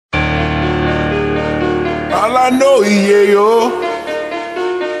All I know is Yayo.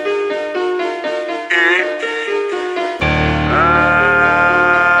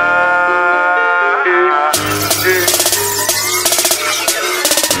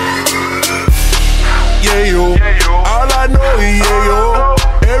 Yayo, all I know is Yayo.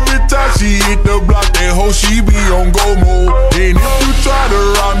 Every time she hit the block, that hoe she be on go mode. And if you try to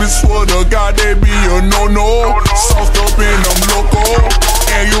rob me, swear to God, that be a no-no. Sauced up in them loco,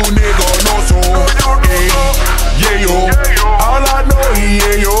 and you nigga know so. Yayo, all I know is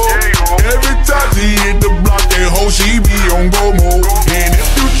Yayo. Every time she hit the block, that hoe she be on go mode. And if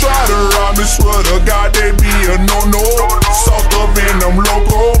you try to rob me, swear to God, that be a no-no. Sauced up in them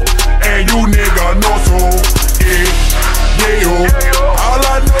loco, and you nigga know so. Yayo, all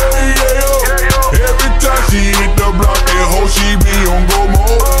I know is Yayo. Every time she hit the block, that hoe she be on go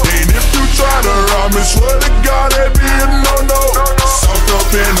mode. And if you try to rob me, swear to God, that be a no-no. Sauced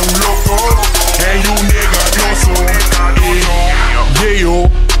up in them loco, and you nigga know so. Yayo,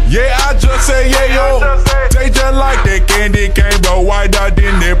 yeah, I just say Yayo. They just like that candy cane, but why that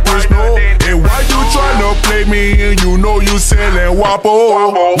in that push no? And why you tryna play me and you know you sellin'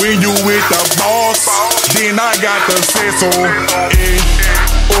 Wapo? When you with the boss, then I got to say so.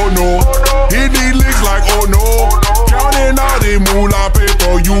 Oh no, hit these licks like oh no. Counting all the moolah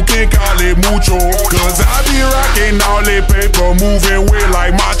paper, you can call it mucho. Cause I be rocking all the paper, moving weight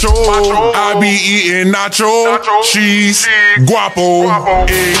like macho. I be eating nacho, cheese, guapo,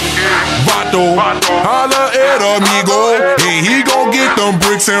 vato. Holla at amigo, and he gon' get them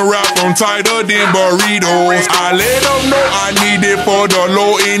bricks and wrap them tighter than burritos. I let him know I need it for the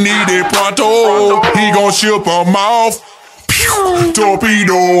low and need it pronto. He gon' ship them off.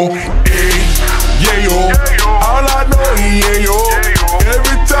 Torpedo, Yayo, all I know is Yayo.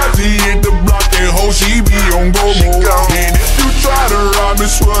 Every time she hit the block, that hoe she be on go mode. And if you try to rob me,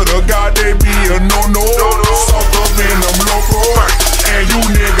 swear to God, they be a no-no. Sauced up in them loco, and you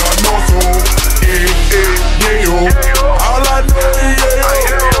nigga know so. Yayo, all I know is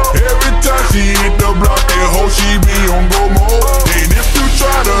Yayo. Every time she hit the block, that hoe she be on go mode. And if you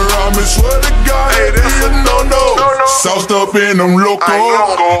try to rob me, swear to God, they be a no-no. Sauced up in them loco,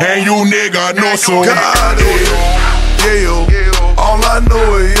 and you nigga know so. Got it, Yayo. All I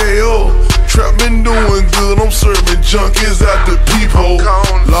know is Yayo. Trap been doing good, I'm serving junkies at the peephole.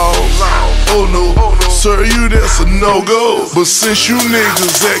 Laws, oh no, sir, you that's a no-go. But since you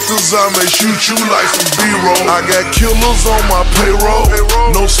niggas actors, I may shoot you like some B-roll. I got killers on my payroll,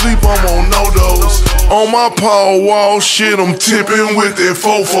 no sleep, I'm on no-dose. On my power wall, shit, I'm tipping with that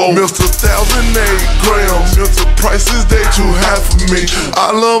fofo. Mr. 1,008 grams, Mr. Prices, they too high for me.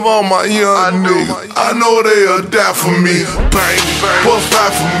 I love all my young niggas, I know they'll die for me. Bang, bust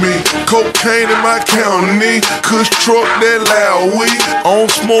five for me. Cocaine in my county, Kush truck that loud weed. On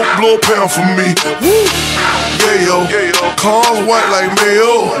smoke, blow a pound for me. Woo! Yayo, cars white like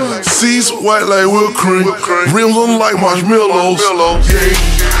mayo, seats white like whipped cream, rims on like marshmallows.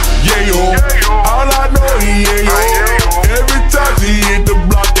 Yayo, all I know is Yayo. Every time she hit the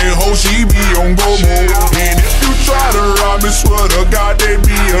block, that hoe she be on go mode. And if you try to rob me, swear to God, they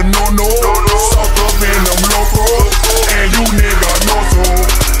be a no-no. Sauced up in them loco, and you nigga know so.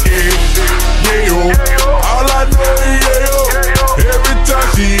 Yayo, all I know is Yayo. Every time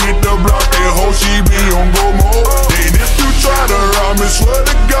she hit the block, that hoe she be on go mode. And if you try to rob me, swear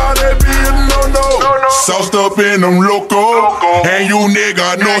to God, they be a no-no. Sauced up in them loco, and you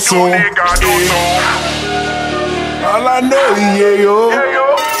nigga know so. All I know is Yayo.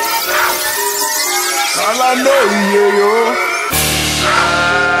 All I know is Yayo.